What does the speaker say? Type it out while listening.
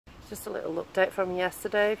Just a little update from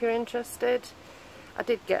yesterday if you're interested. I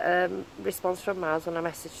did get a response from Miles when I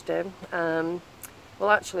messaged him. Well,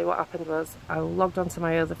 actually what happened was I logged onto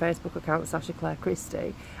my other Facebook account, Sasha Claire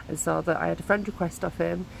Christie, and saw that I had a friend request off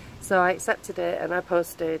him. So I accepted it and I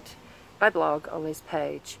posted my blog on his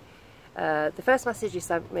page. The first message he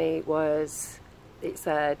sent me was, it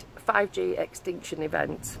said 5G extinction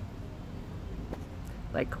event.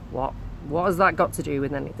 Like, what? What has that got to do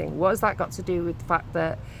with anything? What has that got to do with the fact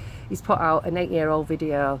that he's put out an 8-year-old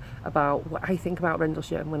video about what I think about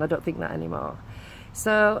Rendlesham when I don't think that anymore?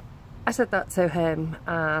 So I said that to him,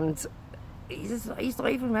 and he's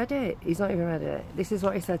not even read it. He's not even read it. This is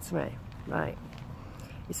what he said to me. Right.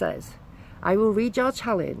 He says, "I will read your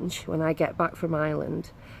challenge when I get back from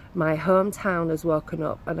Ireland. My hometown has woken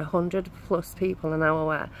up and 100+ people are now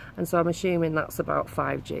aware." And so I'm assuming that's about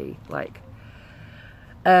 5G. Like,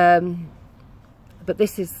 but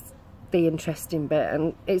this is the interesting bit,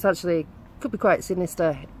 and it's actually, could be quite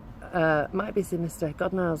sinister. Might be sinister,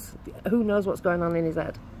 God knows. Who knows what's going on in his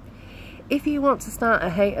head. "If you want to start a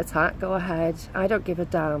hate attack, go ahead. I don't give a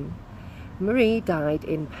damn. Marie died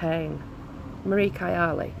in pain." Marie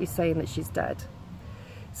Kayali is saying that she's dead.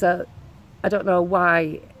 So I don't know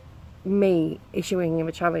why me issuing him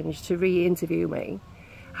a challenge to re-interview me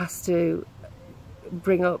has to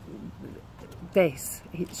bring up this.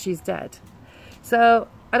 She's dead. So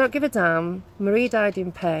I don't give a damn. Marie died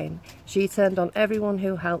in pain. She turned on everyone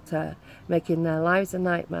who helped her, making their lives a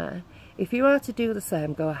nightmare. If you are to do the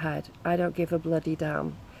same, go ahead. I don't give a bloody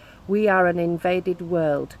damn. We are an invaded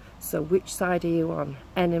world, so which side are you on?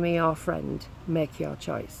 Enemy or friend? Make your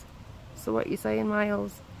choice. So what are you saying,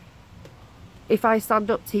 Miles? If I stand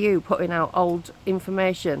up to you putting out old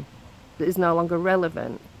information that is no longer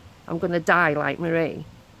relevant, I'm going to die like Marie.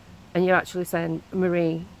 And you're actually saying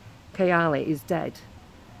Marie Kayali is dead.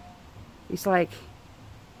 It's like,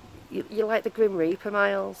 you're like the Grim Reaper,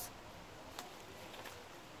 Miles.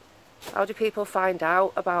 How do people find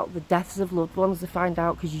out about the deaths of loved ones? They find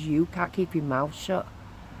out because you can't keep your mouth shut.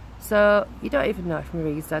 So you don't even know if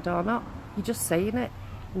Marie's dead or not. You're just saying it.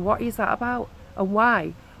 What is that about? And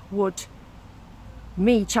why would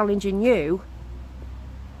me challenging you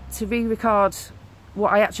to re-record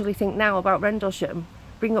what I actually think now about Rendlesham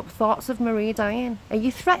bring up thoughts of Marie dying? Are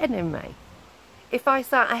you threatening me? If I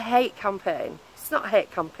start a hate campaign, it's not a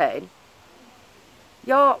hate campaign.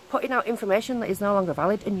 You're putting out information that is no longer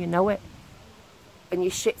valid, and you know it. And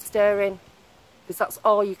you're shit stirring, because that's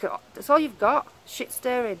all you can. That's all you've got. Shit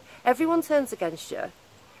stirring. Everyone turns against you,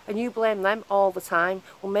 and you blame them all the time.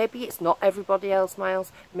 Well, maybe it's not everybody else,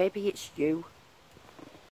 Miles. Maybe it's you.